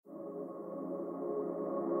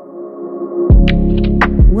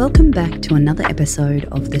Welcome back to another episode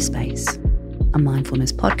of The Space, a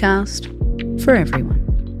mindfulness podcast for everyone.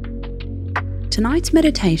 Tonight's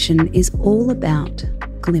meditation is all about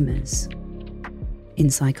glimmers. In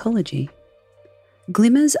psychology,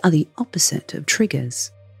 glimmers are the opposite of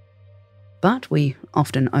triggers, but we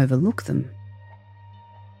often overlook them.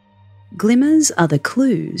 Glimmers are the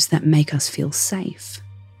clues that make us feel safe,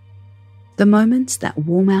 the moments that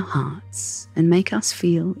warm our hearts and make us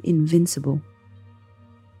feel invincible.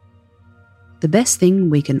 The best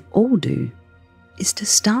thing we can all do is to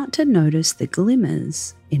start to notice the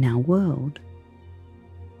glimmers in our world.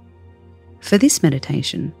 For this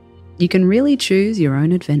meditation, you can really choose your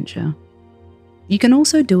own adventure. You can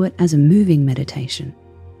also do it as a moving meditation.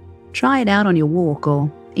 Try it out on your walk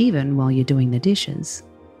or even while you're doing the dishes.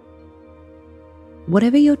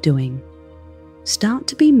 Whatever you're doing, start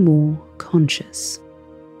to be more conscious.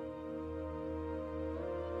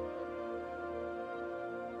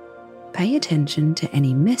 Pay attention to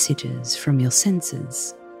any messages from your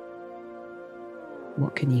senses.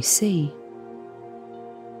 What can you see?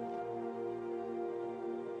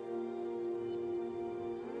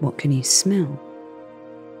 What can you smell?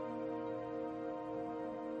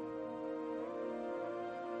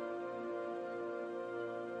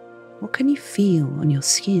 What can you feel on your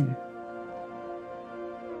skin?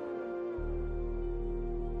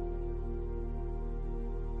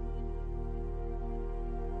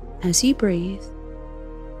 As you breathe,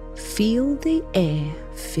 feel the air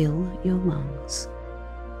fill your lungs.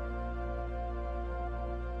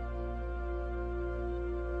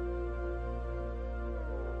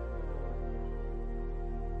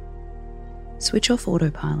 Switch off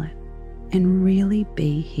autopilot and really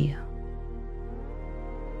be here.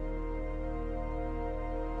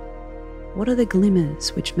 What are the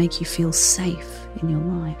glimmers which make you feel safe in your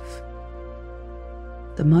life?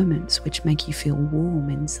 The moments which make you feel warm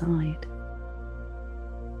inside.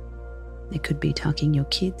 It could be tucking your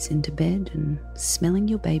kids into bed and smelling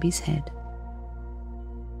your baby's head.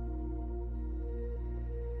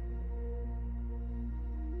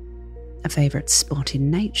 A favourite spot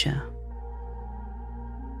in nature.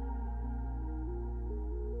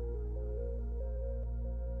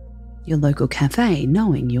 Your local cafe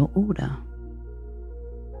knowing your order.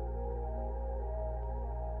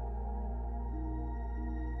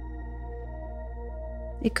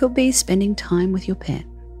 It could be spending time with your pet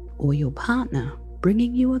or your partner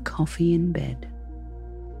bringing you a coffee in bed.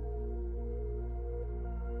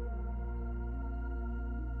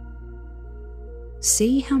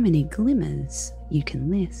 See how many glimmers you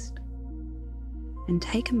can list and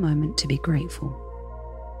take a moment to be grateful.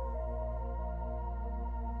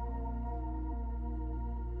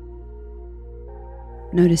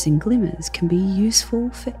 Noticing glimmers can be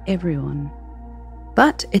useful for everyone,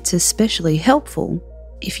 but it's especially helpful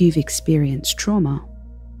if you've experienced trauma.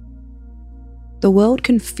 The world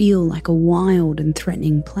can feel like a wild and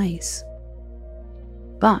threatening place,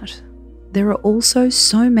 but there are also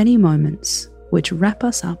so many moments which wrap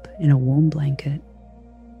us up in a warm blanket.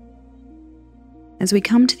 As we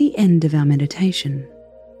come to the end of our meditation,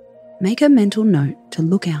 make a mental note to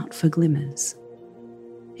look out for glimmers.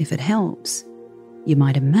 If it helps, you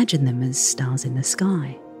might imagine them as stars in the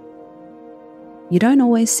sky. You don't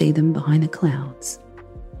always see them behind the clouds,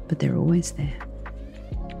 but they're always there.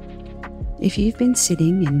 If you've been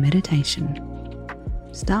sitting in meditation,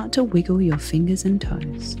 start to wiggle your fingers and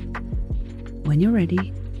toes. When you're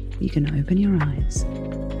ready, you can open your eyes.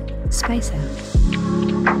 Space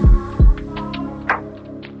out.